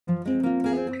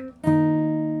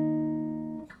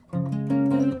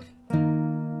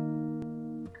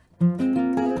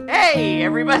Hey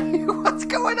everybody, what's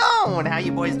going on? How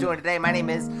you boys doing today? My name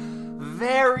is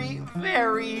very,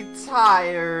 very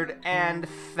tired and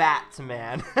fat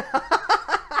man.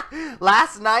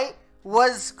 Last night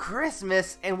was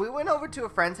Christmas and we went over to a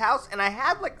friend's house and I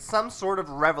had like some sort of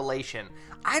revelation.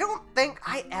 I don't think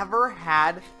I ever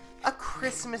had a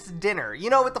Christmas dinner, you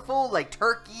know, with the full like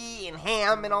turkey and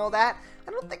ham and all that. I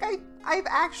don't think I've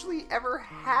actually ever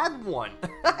had one.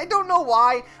 I don't know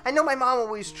why. I know my mom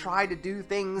always tried to do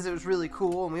things that was really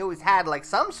cool and we always had like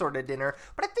some sort of dinner,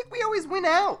 but I think we always went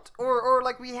out or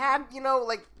like we had, you know,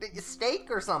 like a steak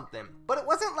or something. But it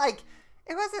wasn't like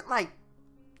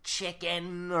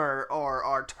chicken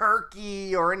or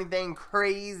turkey or anything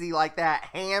crazy like that,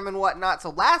 ham and whatnot. So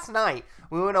last night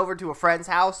we went over to a friend's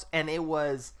house and it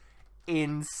was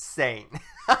insane.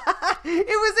 It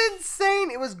was insane.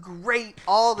 It was great,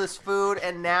 all this food,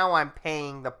 and now I'm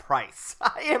paying the price.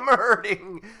 I am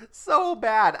hurting so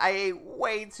bad. I ate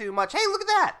way too much. Hey, look at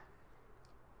that.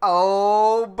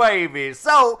 Oh, baby.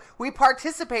 So, we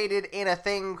participated in a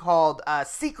thing called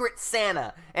Secret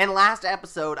Santa. And last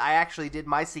episode, I actually did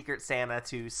my Secret Santa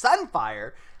to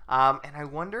Sunfire. And I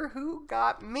wonder who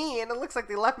got me. And it looks like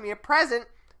they left me a present.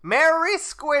 Merry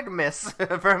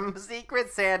Squidmas from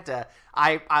Secret Santa.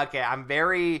 I'm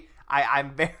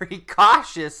very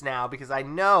cautious now because I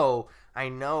know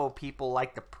people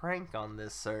like to prank on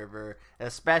this server,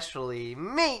 especially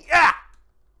me. Ah!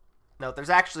 No,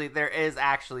 there is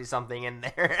actually something in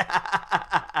there.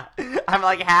 I'm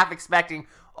like half expecting.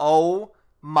 Oh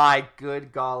my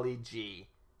good golly gee.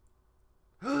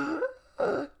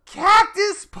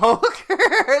 Cactus poker.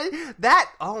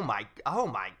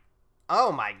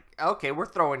 Oh my, okay, we're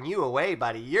throwing you away,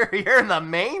 buddy. You're the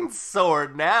main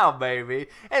sword now, baby.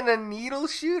 And a needle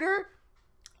shooter?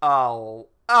 Oh,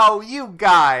 you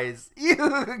guys.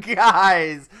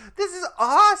 This is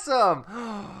awesome.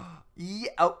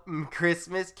 Yeah, oh,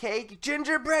 Christmas cake,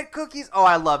 gingerbread cookies. Oh,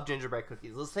 I love gingerbread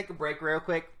cookies. Let's take a break real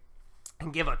quick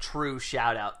and give a true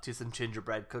shout out to some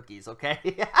gingerbread cookies,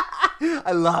 okay?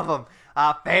 I love them.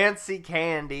 Fancy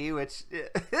candy, which,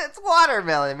 it's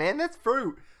watermelon, man. That's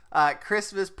fruit.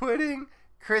 Christmas pudding,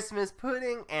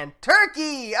 and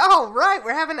turkey. Oh, right,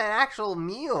 we're having an actual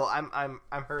meal. I'm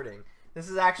hurting. This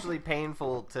is actually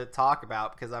painful to talk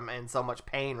about because I'm in so much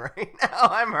pain right now.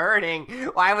 I'm hurting.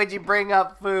 Why would you bring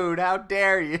up food? How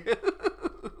dare you?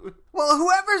 Well,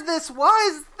 whoever this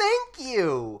was, thank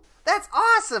you. That's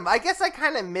awesome. I guess I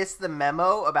kind of missed the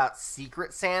memo about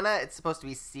Secret Santa. It's supposed to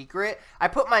be secret. I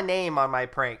put my name on my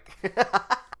prank.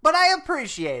 But I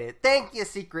appreciate it. Thank you,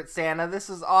 Secret Santa.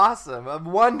 This is awesome. A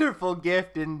wonderful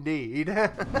gift indeed.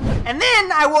 And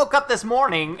then I woke up this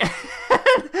morning and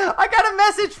I got a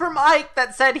message from Ike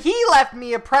that said he left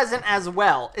me a present as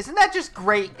well. Isn't that just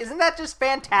great? Isn't that just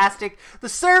fantastic? The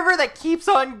server that keeps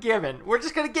on giving. We're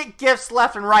just going to get gifts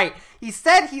left and right. He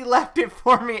said he left it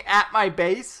for me at my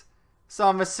base. So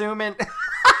I'm assuming...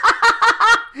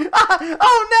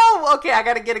 Oh no! Okay, I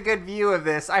gotta get a good view of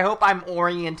this. I hope I'm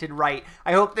oriented right.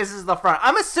 I hope this is the front.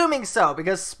 I'm assuming so,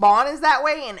 because spawn is that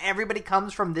way and everybody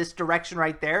comes from this direction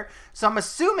right there. So I'm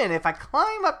assuming if I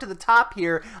climb up to the top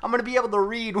here, I'm gonna be able to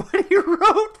read what he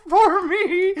wrote for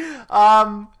me.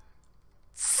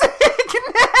 Sick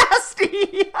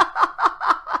nasty!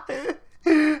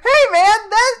 Hey man,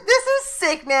 this is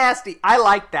sick nasty. I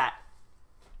like that.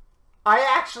 I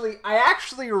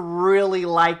actually really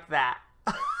like that.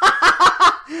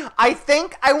 I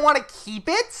think I want to keep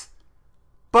it,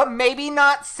 but maybe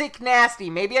not sick nasty.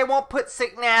 Maybe I won't put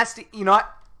sick nasty. You know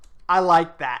what? I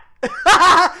like that.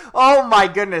 Oh my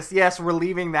goodness. Yes, we're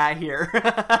leaving that here.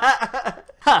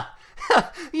 Huh.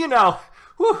 You know,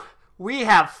 whew, we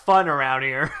have fun around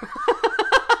here.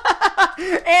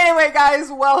 Anyway,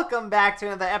 guys, welcome back to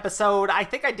another episode. I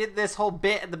think I did this whole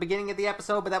bit at the beginning of the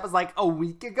episode, but that was like a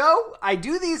week ago. I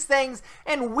do these things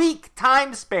in week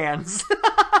time spans.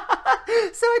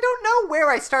 So I don't know where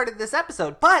I started this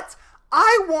episode, but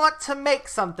I want to make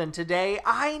something today.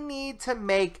 I need to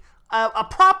make a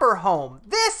proper home.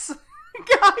 This,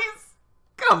 guys,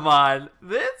 come on.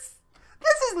 This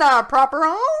is not a proper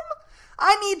home.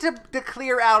 I need to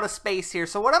clear out a space here.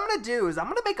 So what I'm going to do is I'm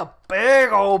going to make a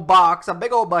big old box, a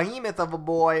big old behemoth of a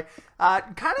boy, kind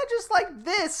of just like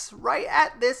this, right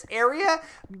at this area.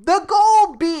 The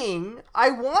goal being, I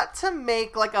want to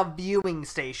make like a viewing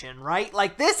station, right?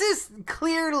 Like this is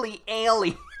clearly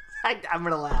alien. I'm going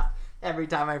to laugh every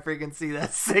time I freaking see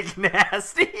that sick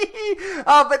nasty.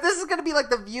 But this is going to be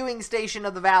like the viewing station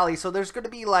of the valley. So there's going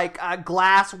to be like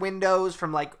glass windows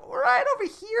from like right over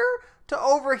here to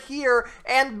over here,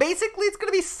 and basically it's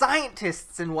going to be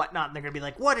scientists and whatnot, and they're going to be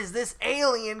like, what is this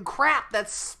alien crap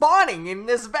that's spawning in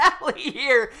this valley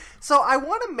here? So I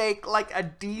want to make like a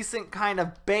decent kind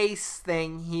of base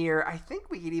thing here. I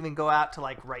think we could even go out to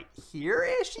like right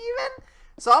here-ish even.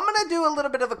 So I'm going to do a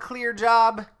little bit of a clear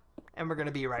job, and we're going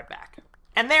to be right back.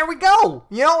 And there we go.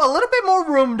 You know, a little bit more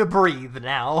room to breathe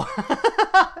now.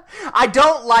 I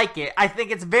don't like it. I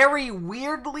think it's very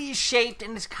weirdly shaped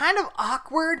and it's kind of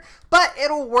awkward, but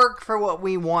it'll work for what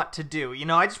we want to do. You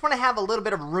know, I just want to have a little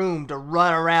bit of room to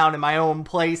run around in my own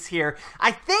place here.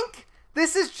 I think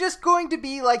this is just going to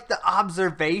be like the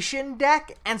observation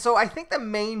deck. And so I think the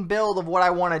main build of what I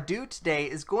want to do today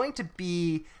is going to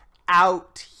be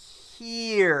out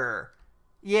here.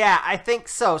 Yeah, I think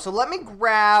so. So let me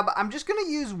grab, I'm just going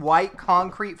to use white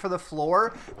concrete for the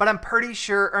floor, but I'm pretty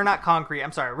sure, or not concrete,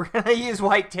 I'm sorry, we're going to use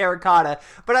white terracotta,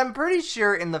 but I'm pretty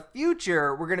sure in the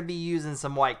future we're going to be using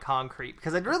some white concrete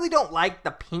because I really don't like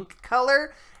the pink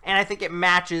color, and I think it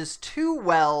matches too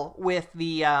well with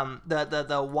the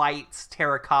white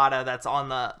terracotta that's on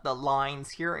the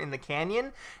lines here in the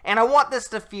canyon. And I want this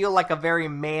to feel like a very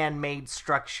man-made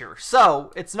structure.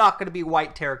 So it's not going to be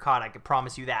white terracotta, I can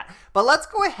promise you that. But let's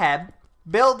go ahead,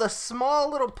 build a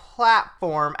small little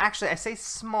platform. Actually, I say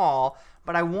small,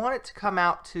 but I want it to come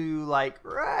out to like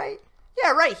right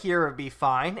here would be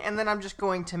fine. And then I'm just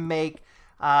going to make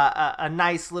a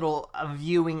nice little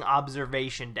viewing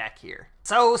observation deck here.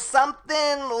 So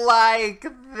something like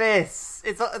this.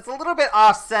 It's a little bit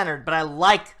off-centered, but I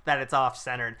like that it's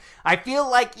off-centered. I feel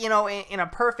like, you know, in a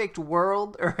perfect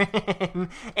world, or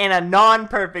in a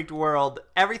non-perfect world,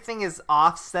 everything is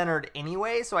off-centered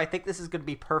anyway, so I think this is going to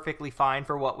be perfectly fine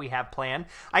for what we have planned.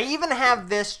 I even have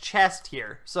this chest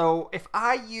here. So if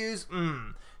I use,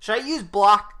 should I use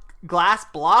glass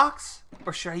blocks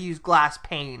or should I use glass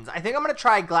panes? I think I'm going to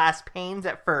try glass panes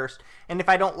at first, and if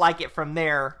I don't like it from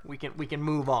there, we can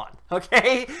move on.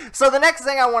 Okay? So the next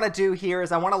thing I want to do here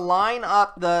is I want to line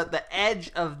up the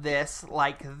edge of this,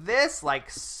 like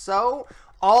so,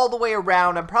 all the way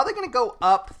around. I'm probably going to go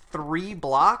up 3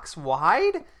 blocks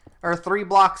wide, or 3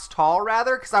 blocks tall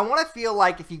rather, because I want to feel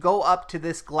like if you go up to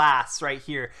this glass right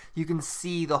here, you can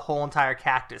see the whole entire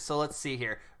cactus. So let's see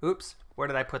here. Oops. Where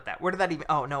did I put that? Where did that even...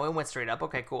 Oh, no, it went straight up.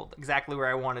 Okay, cool. Exactly where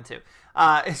I wanted to.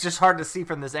 It's just hard to see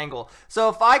from this angle. So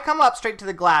if I come up straight to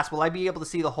the glass, will I be able to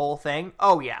see the whole thing?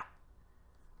 Oh, yeah.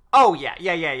 Oh, yeah.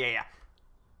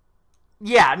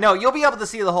 Yeah, no, you'll be able to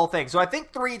see the whole thing. So I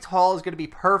think 3 tall is going to be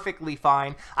perfectly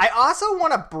fine. I also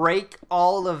want to break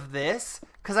all of this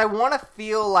because I want to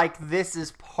feel like this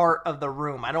is part of the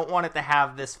room. I don't want it to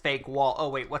have this fake wall. Oh,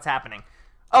 wait, what's happening?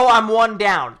 Oh, I'm 1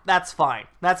 down. That's fine.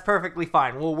 That's perfectly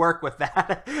fine. We'll work with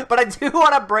that. But I do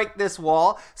want to break this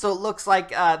wall so it looks like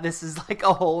this is like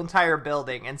a whole entire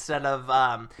building instead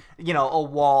of, you know, a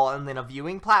wall and then a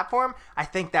viewing platform. I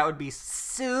think that would be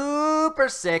super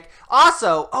sick.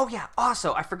 Also, oh yeah,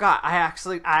 also, I forgot. I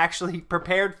actually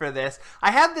prepared for this.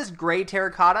 I have this gray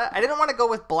terracotta. I didn't want to go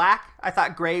with black. I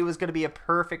thought gray was going to be a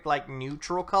perfect, like,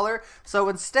 neutral color. So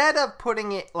instead of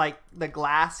putting it, like, the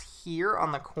glass here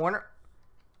on the corner...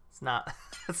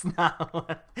 That's not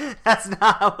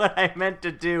what I meant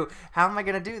to do. How am I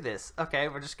gonna do this? Okay,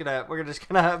 we're just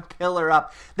gonna pillar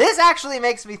up. This actually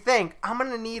makes me think I'm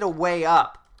gonna need a way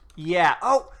up. Yeah.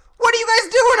 Oh, what are you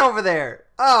guys doing over there?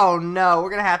 Oh no, we're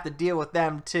gonna have to deal with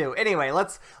them too. Anyway,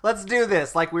 let's do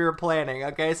this like we were planning.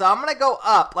 Okay, so I'm gonna go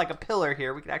up like a pillar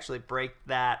here. We could actually break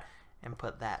that and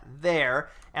put that there.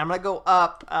 And I'm gonna go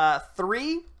up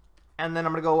 3, and then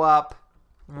I'm gonna go up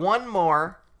 1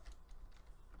 more.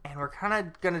 And we're kind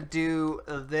of going to do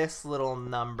this little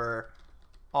number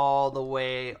all the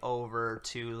way over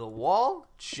to the wall,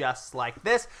 just like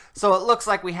this. So it looks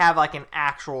like we have like an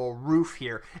actual roof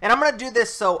here. And I'm going to do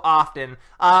this so often.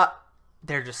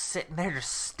 They're just sitting there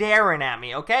just staring at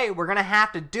me, okay? We're going to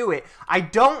have to do it. I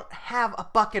don't have a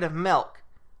bucket of milk.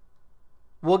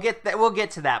 We'll get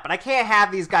to that, but I can't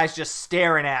have these guys just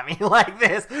staring at me like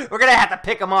this. We're gonna have to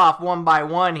pick them off 1 by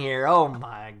 1 here. Oh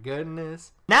my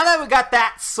goodness. Now that we got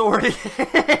that sorted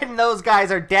and those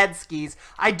guys are dead skis,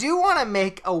 I do want to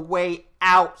make a way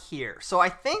out here. So I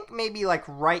think maybe like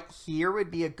right here would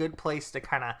be a good place to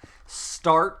kind of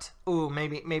start. Ooh,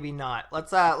 maybe not.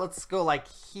 Let's go like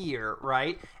here,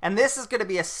 right? And this is gonna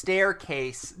be a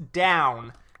staircase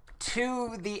down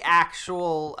to the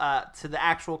actual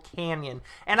canyon,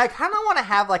 and I kind of want to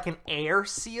have like an air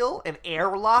seal, an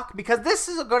airlock, because this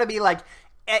is going to be like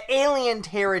alien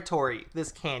territory,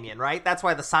 this canyon, right? That's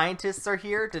why the scientists are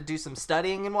here to do some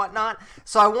studying and whatnot.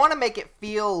 So I want to make it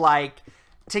feel like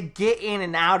to get in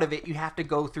and out of it, you have to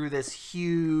go through this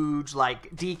huge,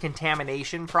 like,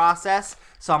 decontamination process.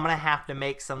 So I'm going to have to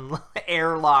make some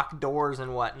airlock doors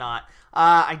and whatnot.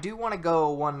 I do want to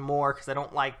go one more because I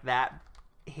don't like that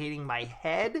hitting my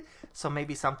head. So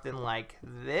maybe something like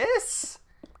this.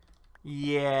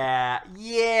 Yeah,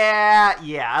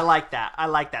 I like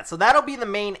that. So that'll be the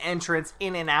main entrance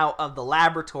in and out of the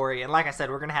laboratory. And like I said,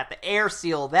 we're going to have to air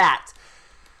seal that.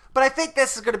 But I think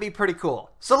this is going to be pretty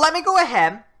cool. So let me go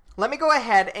ahead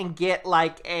and get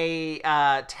like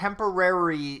a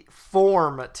temporary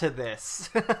form to this.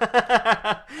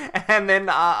 And then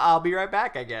I'll be right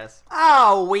back, I guess.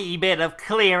 Oh, wee bit of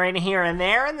clearing here and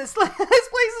there, and this place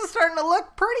is starting to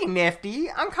look pretty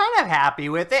nifty. I'm kind of happy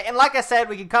with it. And like I said,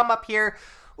 we can come up here.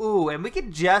 Ooh, and we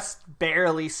could just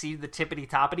barely see the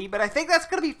tippity-toppity, but I think that's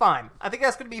going to be fine.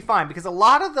 Because a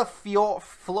lot of the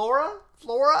flora?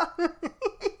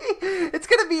 It's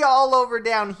going to be all over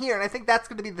down here, and I think that's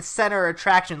going to be the center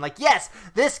attraction. Like, yes,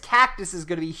 this cactus is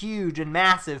going to be huge and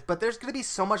massive, but there's going to be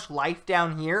so much life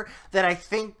down here that I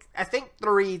think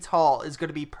 3 tall is going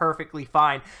to be perfectly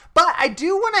fine. But I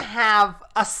do want to have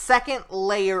a second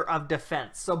layer of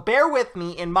defense. So bear with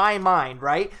me in my mind,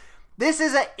 right? This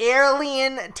is an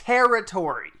alien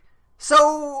territory.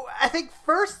 So I think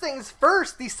first things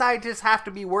first, these scientists have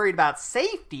to be worried about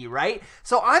safety, right?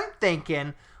 So I'm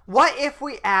thinking, what if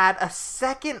we add a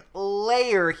second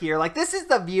layer here? Like, this is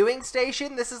the viewing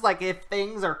station. This is like if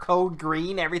things are code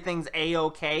green, everything's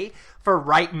A-okay for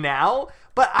right now.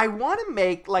 But I want to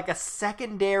make like a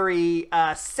secondary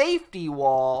safety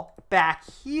wall back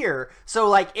here. So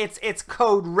like it's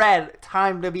code red,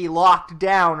 time to be locked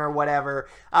down or whatever.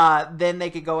 Then they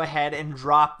could go ahead and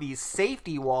drop these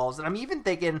safety walls. And I'm even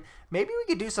thinking maybe we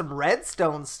could do some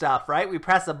redstone stuff, right? We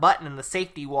press a button and the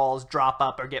safety walls drop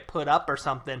up or get put up or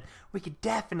something. We could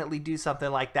definitely do something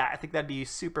like that. I think that'd be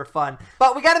super fun.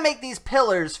 But we got to make these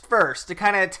pillars first to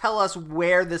kind of tell us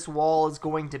where this wall is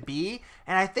going to be.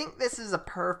 And I think this is a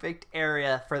perfect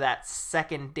area for that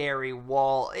secondary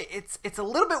wall. It's a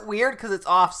little bit weird because it's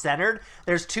off-centered.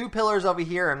 There's 2 pillars over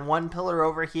here and 1 pillar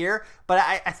over here. But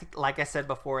I think, like I said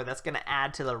before, that's going to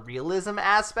add to the realism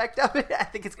aspect of it. I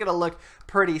think it's going to look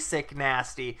pretty sick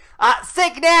nasty.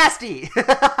 Sick nasty!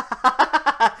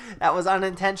 That was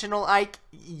unintentional, Ike.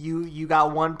 You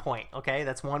got 1 point, okay?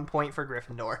 That's 1 point for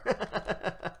Gryffindor.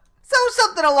 So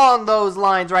something along those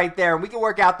lines right there. We can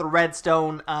work out the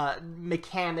redstone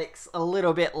mechanics a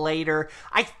little bit later.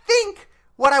 I think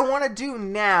what I want to do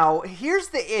now, here's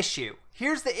the issue.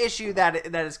 Here's the issue that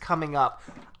is coming up.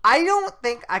 I don't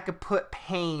think I could put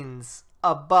panes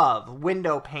above,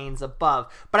 window panes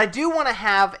above, but I do want to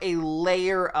have a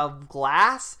layer of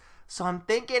glass. So I'm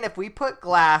thinking if we put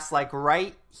glass like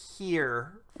right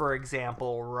here, for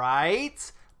example,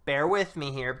 right? Bear with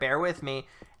me here, bear with me.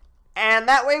 And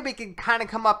that way we can kind of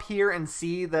come up here and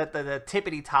see the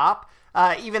tippity top.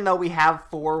 Even though we have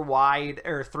 4 wide,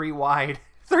 or 3 wide,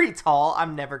 3 tall,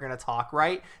 I'm never going to talk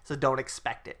right, so don't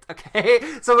expect it, okay?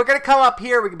 So we're going to come up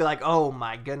here, we can be like, oh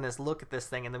my goodness, look at this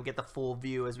thing, and then we get the full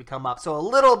view as we come up. So a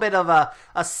little bit of a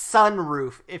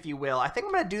sunroof, if you will. I think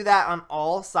I'm going to do that on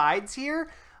all sides here,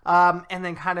 and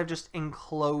then kind of just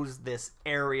enclose this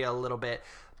area a little bit.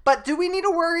 But do we need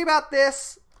to worry about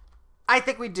this? I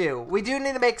think we do. We do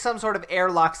need to make some sort of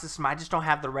airlock system. I just don't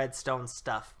have the redstone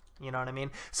stuff. You know what I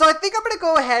mean? So I think I'm going to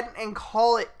go ahead and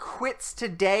call it quits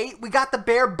today. We got the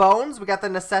bare bones. We got the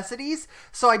necessities.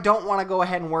 So I don't want to go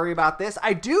ahead and worry about this.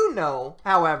 I do know,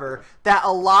 however, that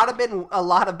a lot of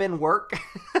work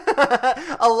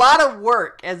a lot of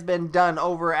work has been done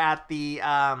over at the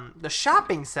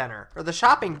shopping center or the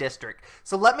shopping district.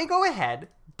 So let me go ahead,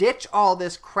 ditch all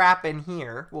this crap in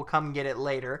here. We'll come get it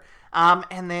later.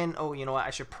 And then, oh, you know what?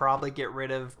 I should probably get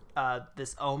rid of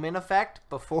this omen effect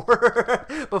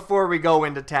before we go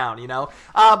into town, you know?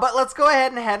 But let's go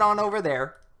ahead and head on over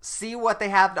there, see what they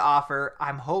have to offer.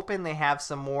 I'm hoping they have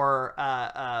some more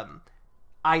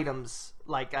items,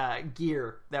 like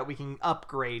gear that we can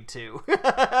upgrade to.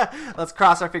 Let's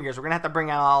cross our fingers. We're going to have to bring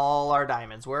out all our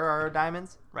diamonds. Where are our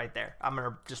diamonds? Right there. I'm going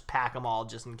to just pack them all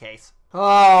just in case.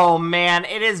 Oh, man.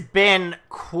 It has been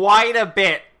quite a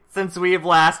bit since we've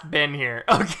last been here,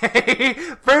 okay?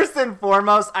 First and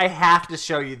foremost, I have to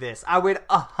show you this. I would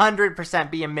 100%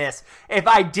 be amiss if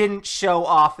I didn't show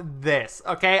off this,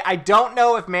 okay? I don't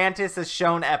know if Mantis has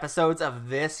shown episodes of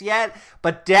this yet,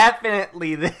 but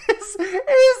definitely this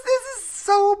is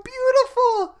so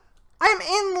beautiful. I'm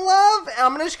in love, and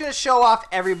I'm just going to show off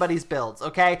everybody's builds,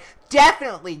 okay?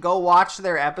 Definitely go watch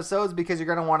their episodes because you're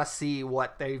going to want to see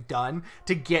what they've done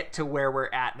to get to where we're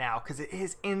at now because it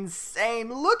is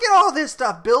insane. Look at all this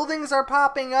stuff. Buildings are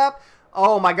popping up.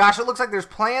 Oh my gosh, it looks like there's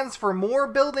plans for more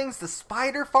buildings. The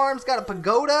spider farm's got a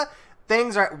pagoda.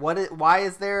 Things are... Why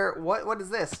is there... What is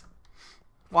this?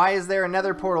 Why is there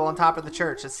another portal on top of the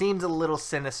church? It seems a little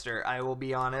sinister, I will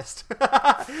be honest.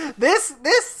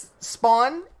 This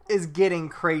spawn is getting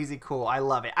crazy cool. I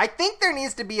love it. I think there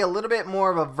needs to be a little bit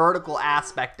more of a vertical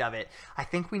aspect of it. I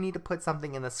think we need to put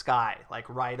something in the sky, like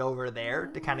right over there,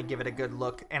 to kind of give it a good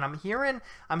look. And I'm hearing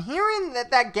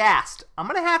that gassed. I'm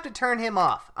gonna have to turn him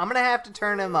off.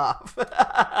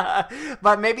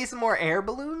 But maybe some more air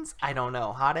balloons. I don't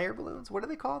know. Hot air balloons. What are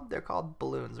they called? They're called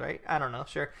balloons, right? I don't know.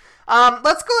 Sure.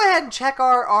 Let's go ahead and check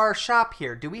our shop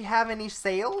here. Do we have any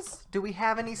sales?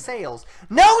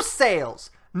 No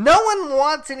sales. No one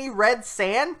wants any red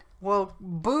sand? Well,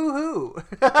 boo-hoo.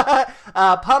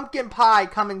 Pumpkin pie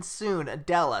coming soon.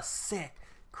 Adela, sick.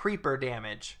 Creeper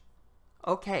damage.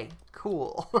 Okay,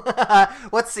 cool.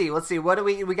 Let's see. What do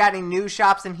we got any new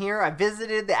shops in here? I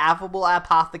visited the Affable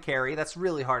Apothecary. That's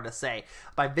really hard to say.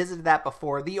 But I visited that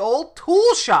before. The old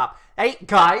tool shop. Hey,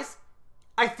 guys.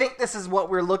 I think this is what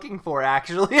we're looking for,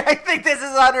 actually. I think this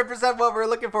is 100% what we're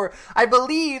looking for. I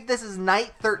believe this is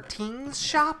Night 13's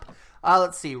shop.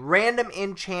 Let's see. Random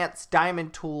enchants,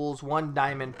 diamond tools, 1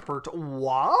 diamond per tool.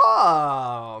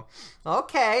 Wow.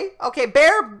 Okay.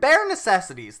 Bare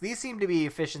necessities. These seem to be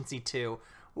efficiency 2.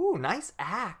 Ooh, nice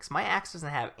axe. My axe doesn't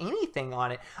have anything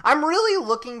on it. I'm really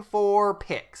looking for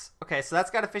picks. Okay, so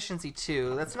that's got efficiency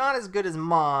 2. That's not as good as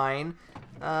mine.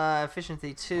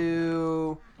 Efficiency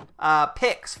 2.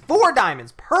 Picks. 4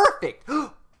 diamonds. Perfect.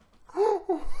 That's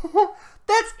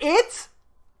it?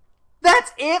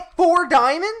 That's it? 4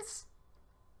 diamonds?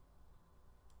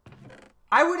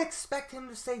 I would expect him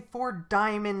to say 4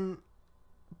 diamond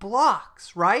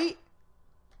blocks, right?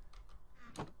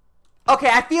 Okay,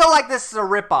 I feel like this is a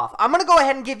ripoff. I'm going to go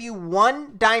ahead and give you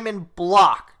 1 diamond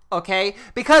block, okay?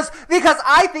 Because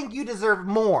I think you deserve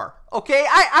more, okay?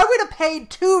 I would have paid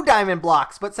 2 diamond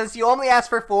blocks, but since you only asked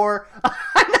for 4,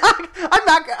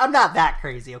 I'm not that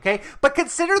crazy, okay? But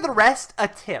consider the rest a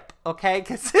tip, okay?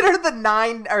 Consider the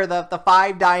 9 or the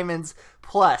 5 diamonds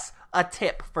plus a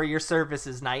tip for your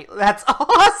services, Knight. That's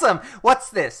awesome. What's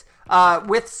this?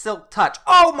 With Silk Touch.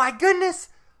 Oh my goodness.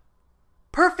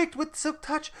 Perfect with Silk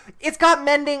Touch. It's got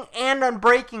mending and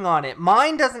unbreaking on it.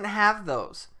 Mine doesn't have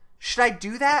those. Should I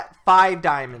do that? 5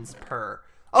 diamonds per.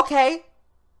 Okay.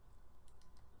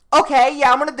 Okay,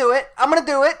 yeah, I'm gonna do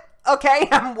it. Okay,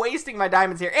 I'm wasting my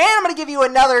diamonds here. And I'm going to give you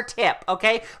another tip,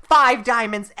 okay? 5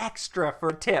 diamonds extra for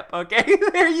a tip, okay?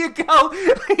 There you go.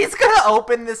 He's going to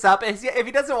open this up. If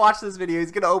he doesn't watch this video, he's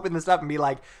going to open this up and be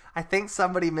like, I think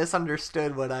somebody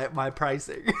misunderstood my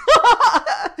pricing.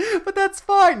 But that's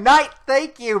fine. Knight,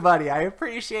 thank you, buddy. I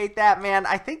appreciate that, man.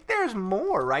 I think there's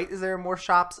more, right? Is there more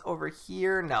shops over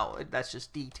here? No, that's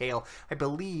just detail. I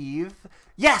believe.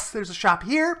 Yes, there's a shop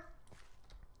here.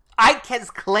 Ike has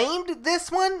claimed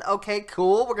this one. Okay,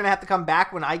 cool. We're going to have to come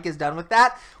back when Ike is done with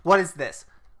that. What is this?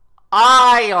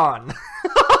 Ion.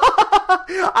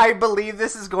 I believe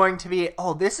this is going to be...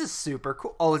 Oh, this is super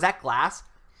cool. Oh, is that glass?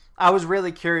 I was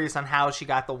really curious on how she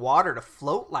got the water to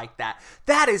float like that.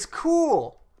 That is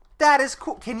cool. That is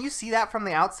cool. Can you see that from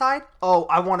the outside? Oh,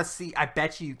 I want to see. I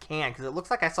bet you can, because it looks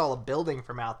like I saw a building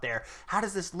from out there. How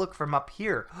does this look from up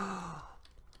here?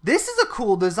 This is a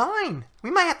cool design. We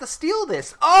might have to steal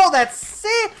this. Oh, that's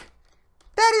sick.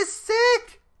 That is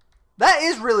sick. That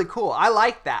is really cool. I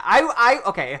like that.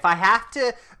 Okay, if I have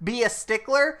to be a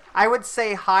stickler, I would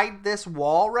say hide this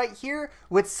wall right here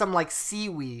with some like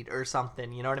seaweed or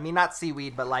something. You know what I mean? Not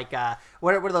seaweed, but like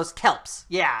what are those, kelps?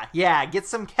 Yeah. Get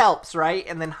some kelps, right?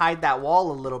 And then hide that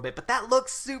wall a little bit. But that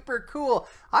looks super cool.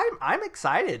 I'm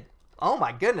excited. Oh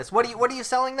my goodness. What are you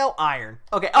selling though? Iron.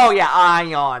 Okay. Oh yeah,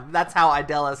 ion. That's how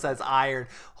Idella says iron.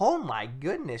 Oh my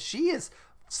goodness. She is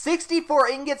 64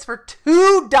 ingots for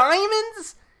 2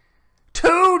 diamonds?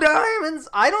 2 diamonds?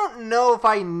 I don't know if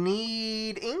I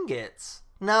need ingots.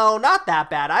 No, not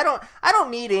that bad. I don't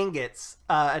need ingots,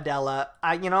 Adela.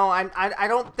 I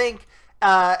don't think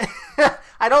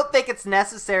I don't think it's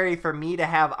necessary for me to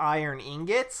have iron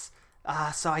ingots.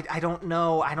 So I don't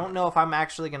know. I don't know if I'm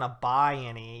actually gonna buy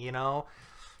any. You know,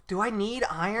 do I need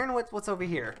iron? What's over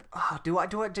here? Oh, do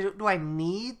I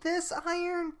need this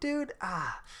iron, dude?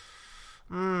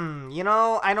 You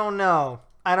know, I don't know.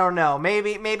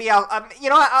 Maybe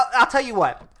I'll tell you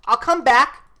what. I'll come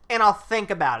back and I'll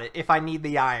think about it if I need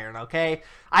the iron. Okay.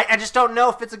 I just don't know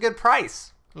if it's a good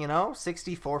price. You know,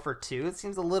 64 for 2. It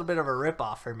seems a little bit of a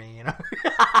ripoff for me, you know.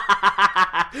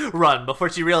 Run before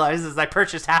she realizes I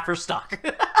purchased half her stock.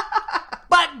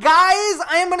 But guys,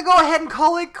 I am going to go ahead and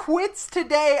call it quits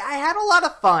today. I had a lot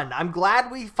of fun. I'm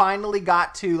glad we finally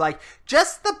got to, like,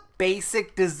 just the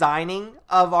basic designing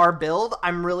of our build.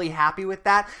 I'm really happy with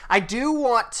that. I do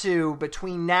want to,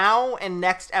 between now and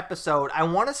next episode, I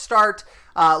want to start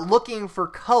looking for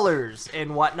colors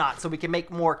and whatnot so we can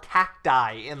make more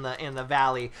cacti in the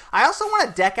valley. I also want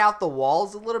to deck out the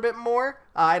walls a little bit more.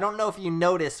 I don't know if you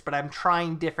noticed, but I'm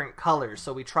trying different colors.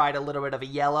 So we tried a little bit of a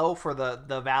yellow for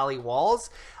the valley walls.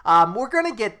 We're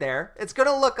gonna get there. It's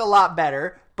gonna look a lot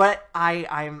better, but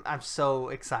I'm so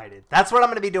excited. That's what I'm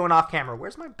gonna be doing off camera.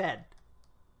 Where's my bed?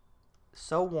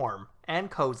 So warm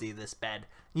and cozy, this bed.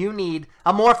 You need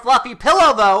a more fluffy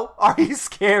pillow, though. Are you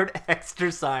scared?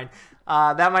 Extra sign.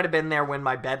 That might have been there when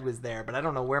my bed was there, but I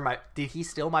don't know where my... Did he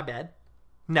steal my bed?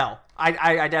 No,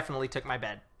 I definitely took my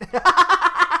bed.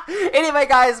 Anyway,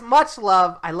 guys, much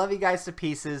love. I love you guys to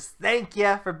pieces. Thank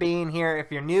you for being here.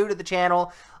 If you're new to the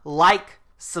channel, like,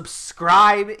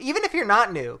 subscribe. Even if you're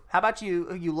not new, how about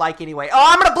you like anyway? Oh,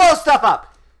 I'm going to blow stuff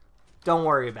up. Don't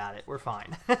worry about it. We're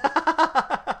fine.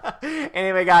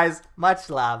 Anyway, guys, much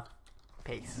love.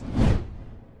 Peace.